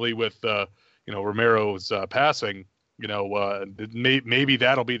 unfortunately with, Romero's passing, maybe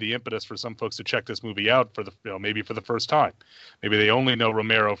that'll be the impetus for some folks to check this movie out for maybe for the first time. Maybe they only know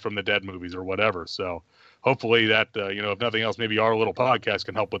Romero from the Dead movies or whatever. So hopefully that, if nothing else, maybe our little podcast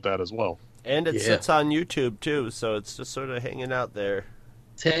can help with that as well. And it sits on YouTube too, so it's just sort of hanging out there.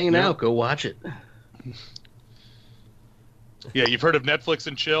 It's hanging out. Go watch it. Yeah, you've heard of Netflix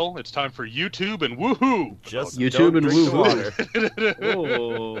and chill. It's time for YouTube and woohoo. Just YouTube and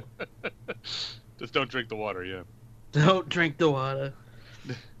woohoo. Just don't drink the water. Yeah. Don't drink the water.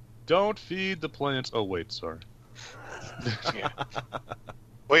 Don't feed the plants. Oh wait, sorry. Yeah.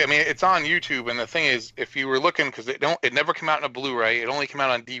 Well, I mean, it's on YouTube, and the thing is, if you were looking, because it never came out in a Blu-ray. It only came out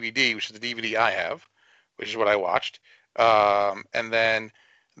on DVD, which is the DVD I have, which is what I watched. And then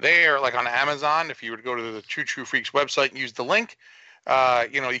there, like on Amazon, if you were to go to the True Freaks website and use the link,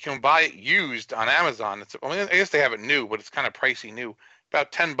 you can buy it used on Amazon. I guess they have it new, but it's kind of pricey new,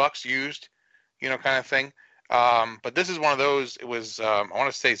 about $10 used, kind of thing. But this is one of those. It was, I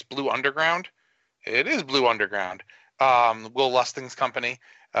want to say it's Blue Underground. It is Blue Underground. Will Lusting's company.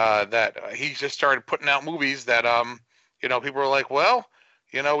 That he just started putting out movies that, people were like, well,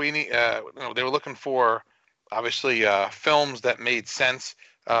 we need. They were looking for, obviously, films that made sense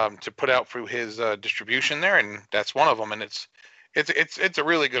to put out through his distribution there, and that's one of them. And it's a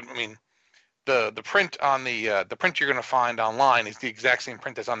really good. I mean, the print on the print you're going to find online is the exact same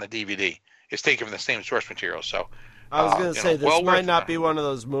print that's on the DVD. It's taken from the same source material. So I was going to say, this might not be one of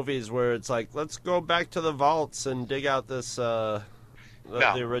those movies where it's like, let's go back to the vaults and dig out this the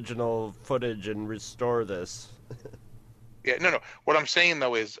original footage and restore this. Yeah, no. What I'm saying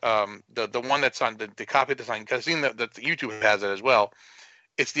though is the one that's on the copy that's on, because I've seen that YouTube has it as well.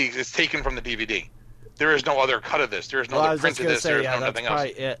 It's taken from the DVD. There is no other cut of this. There is no other print of this. There is nothing else.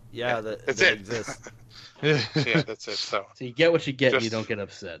 It. Yeah, that's that it. exists. Yeah, that's it. So you get what you get, and you don't get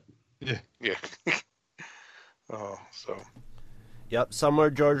upset. Yeah. Oh, so. Yep,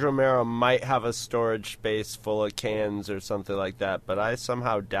 somewhere George Romero might have a storage space full of cans or something like that, but I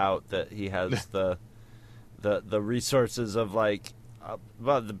somehow doubt that he has the resources of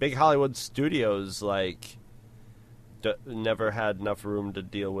the big Hollywood studios never had enough room to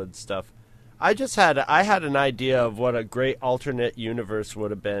deal with stuff. I had an idea of what a great alternate universe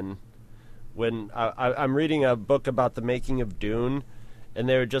would have been when I'm reading a book about the making of Dune, and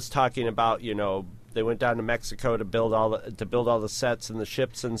they were just talking about they went down to Mexico to build all the sets and the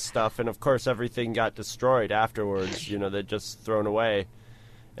ships and stuff, and of course everything got destroyed afterwards. They're just thrown away.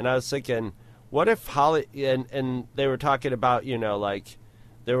 And I was thinking, what if and they were talking about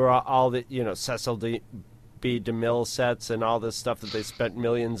there were all the Cecil B. DeMille sets and all this stuff that they spent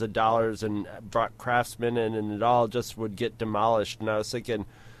millions of dollars and brought craftsmen in, and it all just would get demolished. And I was thinking,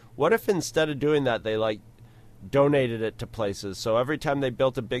 what if instead of doing that they donated it to places? So every time they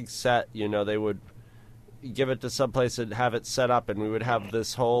built a big set, they would give it to some place and have it set up, and we would have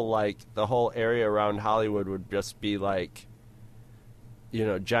this whole the whole area around Hollywood would just be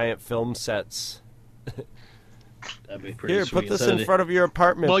giant film sets. That'd be pretty Here, sweet. put this in front of your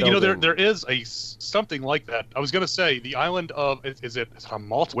apartment. Well, building. there is something like that. I was going to say the island of is it on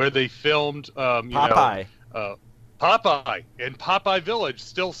Malta where they filmed Popeye. Popeye and Popeye Village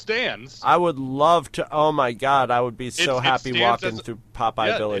still stands. I would love to. Oh my God, I would be so happy walking through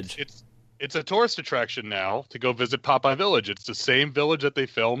Popeye Village. It's a tourist attraction now to go visit Popeye Village. It's the same village that they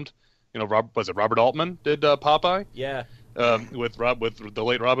filmed. Was it Robert Altman did Popeye? Yeah. With the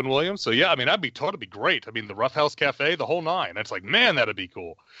late Robin Williams. So yeah, I mean that'd be great. I mean the Rough House Cafe, the whole nine. It's like, man, that'd be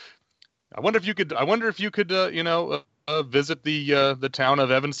cool. I wonder if you could visit the town of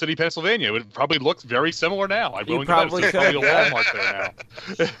Evans City, Pennsylvania. It would probably look very similar now. You probably could. Probably a Walmart there now.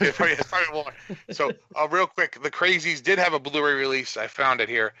 It's probably Walmart. So real quick, the Crazies did have a Blu-ray release. I found it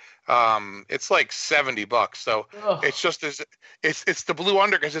here. It's like $70. So it's just it's the Blue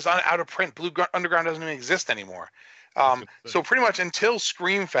Underground. It's out of print. Blue Underground doesn't even exist anymore. So pretty much until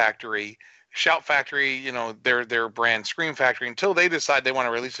Scream Factory, Shout Factory, their brand Scream Factory, until they decide they want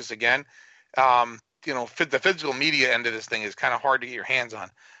to release this again, the physical media end of this thing is kind of hard to get your hands on.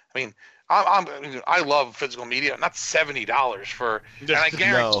 I mean, I love physical media. Not $70 for, and I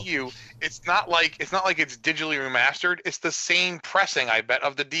guarantee you, it's not like it's digitally remastered. It's the same pressing, I bet,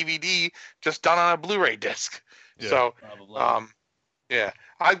 of the DVD, just done on a Blu-ray disc. Yeah, so, probably. yeah,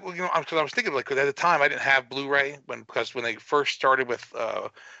 because I was thinking, like, 'cause at the time I didn't have Blu-ray because when they first started with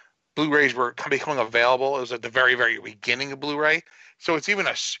Blu-rays were becoming available, it was at the very, very beginning of Blu-ray. So it's even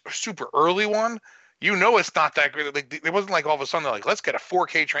a super early one. It's not that great. Like, it wasn't like all of a sudden they're like, let's get a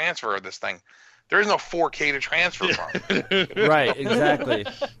 4K transfer of this thing. There is no 4K to transfer from. Right, exactly.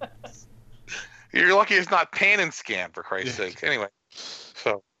 You're lucky it's not pan and scan, for Christ's sake. Anyway,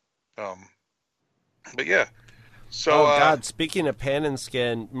 so, but yeah. So, God, speaking of pan and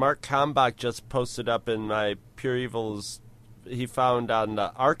scan, Mark Kalmbach just posted up in my Pure Evils he found on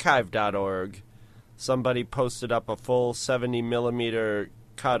archive.org. Somebody posted up a full 70 millimeter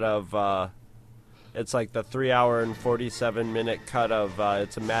cut of it's like the 3 hour and 47 minute cut of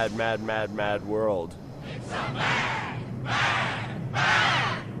It's a Mad, Mad, Mad, Mad World. It's a mad, mad,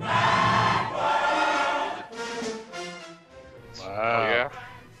 mad, mad world. Wow. Yeah.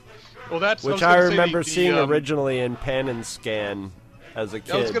 Well, that's which I remember seeing originally in pan and scan as a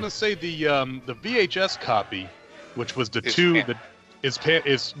kid. I was going to say the VHS copy, which was the that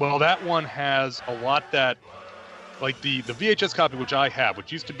one has a lot that. Like the VHS copy, which I have,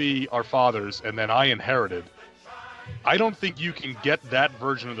 which used to be our father's, and then I inherited, I don't think you can get that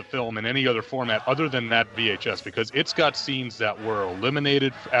version of the film in any other format other than that VHS, because it's got scenes that were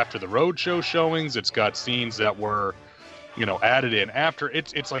eliminated after the roadshow showings. It's got scenes that were, added in after.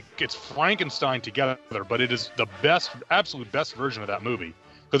 It's like it's Frankenstein together, but it is the best, absolute best version of that movie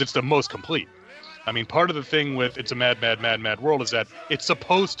because it's the most complete. I mean, part of the thing with It's a Mad, Mad, Mad, Mad World is that it's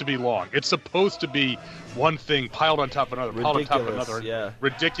supposed to be long. It's supposed to be one thing piled on top of another, piled on top of another,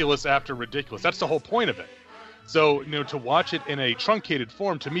 ridiculous after ridiculous. That's the whole point of it. So, to watch it in a truncated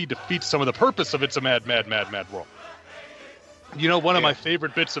form, to me, defeats some of the purpose of It's a Mad, Mad, Mad, Mad World. One of my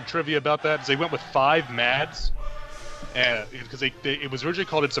favorite bits of trivia about that is they went with 5 Mads, because it was originally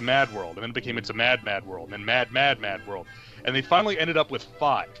called It's a Mad World, and then it became It's a Mad, Mad World, and then Mad, Mad, Mad World. And they finally ended up with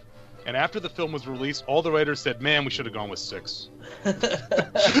 5. And after the film was released, all the writers said, "Man, we should have gone with 6." I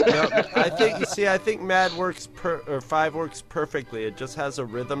think Mad works 5 works perfectly. It just has a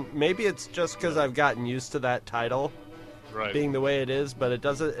rhythm. Maybe it's just because I've gotten used to that title, being the way it is. But it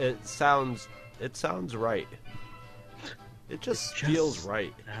doesn't. It sounds right. It just feels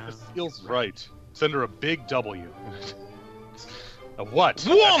right. It feels right. It's under a big W. A what?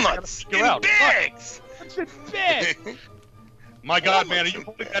 Walnuts in bags. What's in bags? My God, man, are you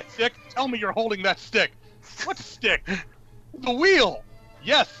holding that stick? Tell me you're holding that stick. What stick? The wheel.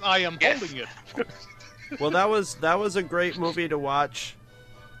 Yes, I am holding it. Well, that was a great movie to watch.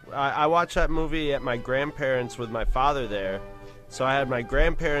 I watched that movie at my grandparents' with my father there. So I had my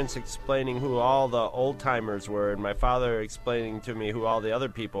grandparents explaining who all the old-timers were, and my father explaining to me who all the other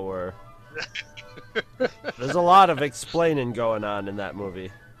people were. There's a lot of explaining going on in that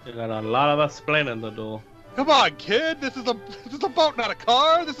movie. You got a lot of explaining to do. Come on, kid. This is a boat, not a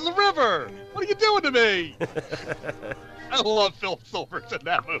car. This is a river. What are you doing to me? I love Phil Silvers in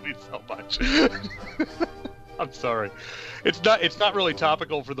that movie so much. I'm sorry. It's not really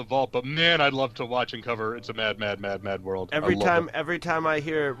topical for the vault, but man, I'd love to watch and cover It's a Mad, Mad, Mad, Mad World. Every time I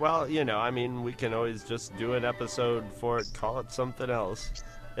hear, we can always just do an episode for it, call it something else.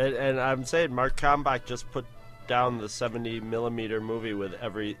 And I'm saying Mark Kalmbach just put down the 70 millimeter movie with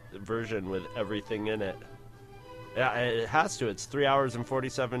every version with everything in it. Yeah, it has to. It's 3 hours and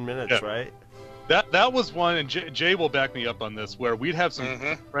 47 minutes, right? That was one, and Jay will back me up on this, where we'd have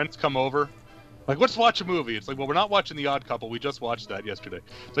some friends come over. Like, let's watch a movie. It's like, well, we're not watching The Odd Couple. We just watched that yesterday.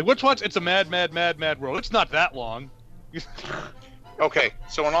 It's like, let's watch It's a Mad, Mad, Mad, Mad World. It's not that long. Okay,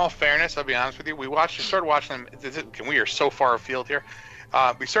 so in all fairness, I'll be honest with you. We started watching them. We are so far afield here.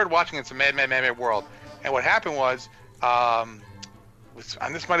 We started watching It's a Mad, Mad, Mad, Mad World. And what happened was, and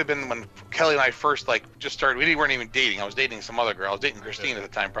this might have been when Kelly and I first just started. We weren't even dating. I was dating some other girl. I was dating Christine at the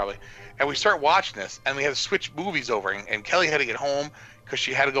time, probably. And we started watching this, and we had to switch movies over. And Kelly had to get home because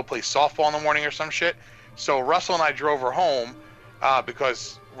she had to go play softball in the morning or some shit. So Russell and I drove her home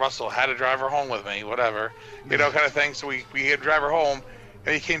because Russell had to drive her home with me, whatever, kind of thing. So we had to drive her home,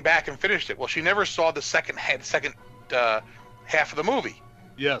 and he came back and finished it. Well, she never saw the second half of the movie.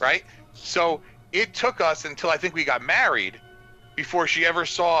 Yeah. Right. So it took us until I think we got married before she ever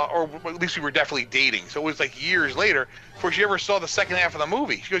saw, or at least we were definitely dating. So it was like years later before she ever saw the second half of the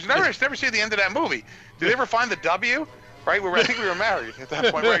movie. She goes, never see the end of that movie. Did they ever find the W? Right? I think we were married at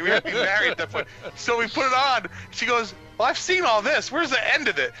that point. Right? We were married at that point. So we put it on. She goes, well, I've seen all this. Where's the end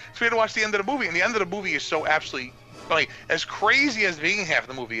of it? So we had to watch the end of the movie. And the end of the movie is so absolutely, as crazy as the beginning half of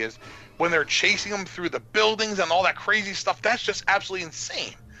the movie is, when they're chasing them through the buildings and all that crazy stuff. That's just absolutely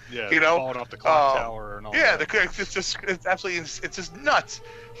insane. Yeah, you know, falling off the clock tower and all that. It's absolutely, it's just nuts.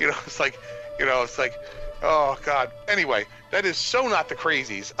 You know, it's like, oh God. Anyway, that is so not the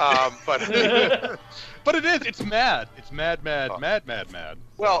Crazies. But but it is. It's mad. It's mad.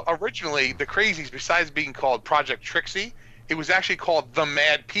 Well, originally the Crazies, besides being called Project Trixie, it was actually called The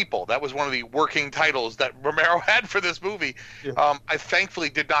Mad People. That was one of the working titles that Romero had for this movie. Yeah. I thankfully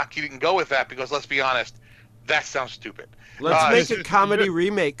did not even go with that because, let's be honest, that sounds stupid. Let's make a comedy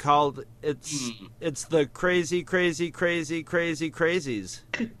remake called it's the Crazy Crazies.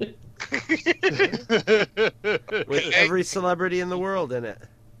 With every celebrity in the world in it.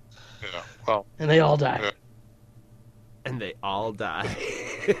 Yeah, well, and they all die. Yeah. And they all die.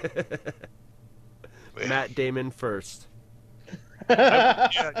 Matt Damon first.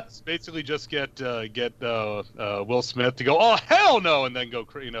 Basically just get Will Smith to go, oh hell no, and then go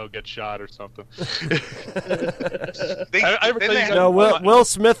get shot or something. Will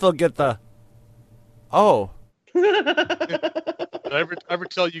Smith will get the Did I ever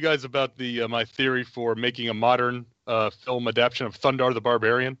tell you guys about the my theory for making a modern film adaptation of Thundar the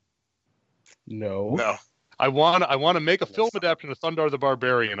Barbarian? No. I want to make a film adaptation of Thundar the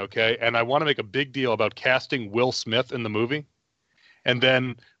Barbarian, okay? And I want to make a big deal about casting Will Smith in the movie. And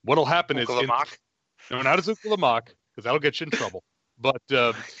then what'll happen is no, not as Uncle Lamach, because that'll get you in trouble. But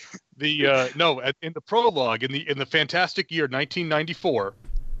in the prologue, in the fantastic year 1994,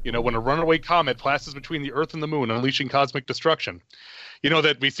 when a runaway comet passes between the Earth and the Moon, unleashing cosmic destruction.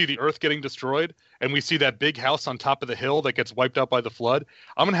 That we see the Earth getting destroyed, and we see that big house on top of the hill that gets wiped out by the flood.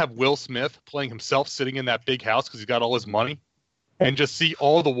 I'm going to have Will Smith playing himself sitting in that big house because he's got all his money, and just see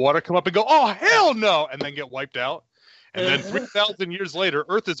all the water come up and go, oh, hell no, and then get wiped out. And then 3,000 years later,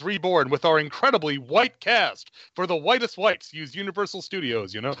 Earth is reborn with our incredibly white cast. For the whitest whites, use Universal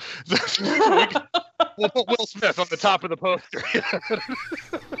Studios, We'll put Will Smith on the top of the poster.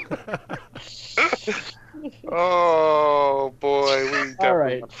 Oh boy, we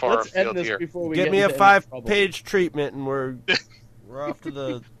definitely went far let's end afield this here. before we Get me a 5-page treatment, and we're off to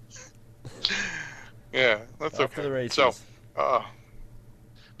the yeah. That's off okay. to the races. So,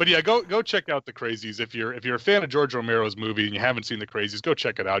 but yeah, go check out the Crazies if you're a fan of George Romero's movie and you haven't seen the Crazies. Go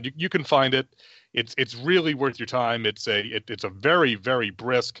check it out. You can find it. It's really worth your time. It's a very, very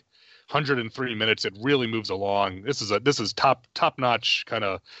brisk 103 minutes. It really moves along. This is top notch kind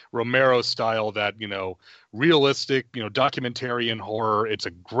of Romero style, that realistic documentarian horror. It's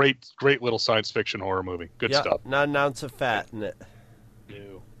a great little science fiction horror movie. Good stuff. Not an ounce of fat in it.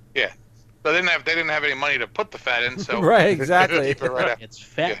 No. Yeah. But they didn't have any money to put the fat in, so right, exactly. Keep it right It's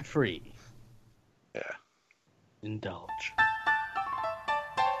fat free. Yeah. Indulge.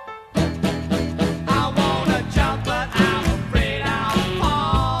 I wanna jump, but I'm afraid I'll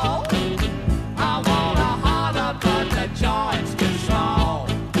fall. I wanna holler, but the joint's too small.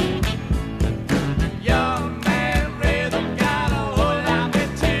 Young man rhythm got a hold on me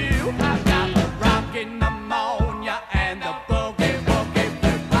too. I've got the rockin' pneumonia and the boogie woogie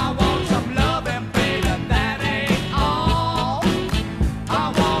blue. I want some loving, baby, that ain't all.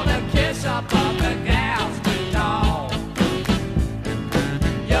 I wanna kiss up on the gals too tall.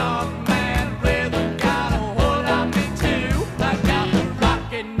 Young man rhythm got a hold on me too. I got the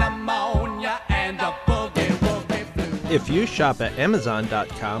rockin' pneumonia and the boogie woogie blue. If you shop at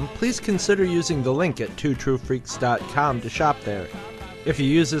Amazon.com, please consider using the link at twotruefreaks.com to shop there. If you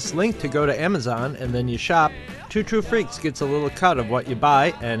use this link to go to Amazon and then you shop, Two True Freaks gets a little cut of what you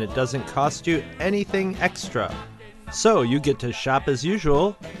buy, and it doesn't cost you anything extra. So you get to shop as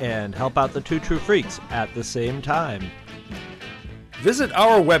usual and help out the Two True Freaks at the same time. Visit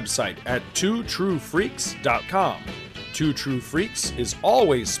our website at twotruefreaks.com. Two True Freaks is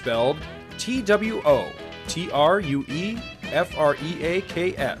always spelled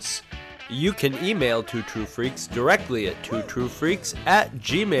TWOTRUEFREAKS. You can email Two True Freaks directly at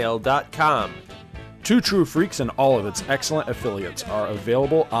twotruefreaks@gmail.com. Two True Freaks and all of its excellent affiliates are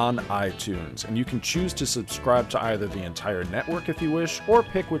available on iTunes, and you can choose to subscribe to either the entire network if you wish, or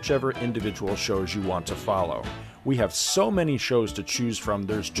pick whichever individual shows you want to follow. We have so many shows to choose from,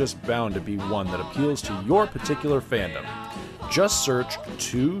 there's just bound to be one that appeals to your particular fandom. Just search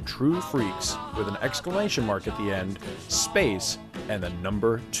Two True Freaks with an exclamation mark at the end, space, and the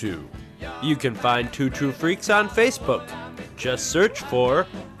number 2. You can find Two True Freaks on Facebook. Just search for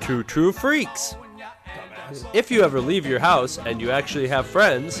Two True Freaks. If you ever leave your house and you actually have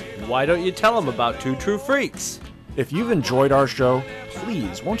friends, why don't you tell them about Two True Freaks? If you've enjoyed our show,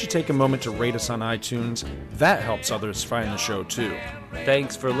 please won't you take a moment to rate us on iTunes? That helps others find the show too.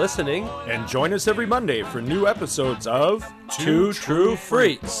 Thanks for listening. And join us every Monday for new episodes of Two True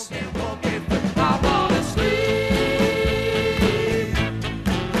Freaks.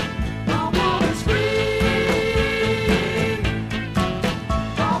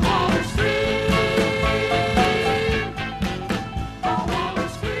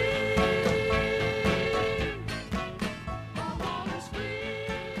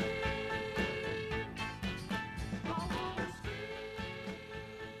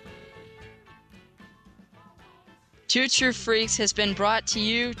 Two True Freaks has been brought to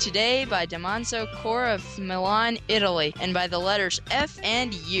you today by Damanzo Corps of Milan, Italy, and by the letters F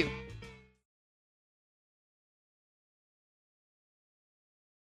and U.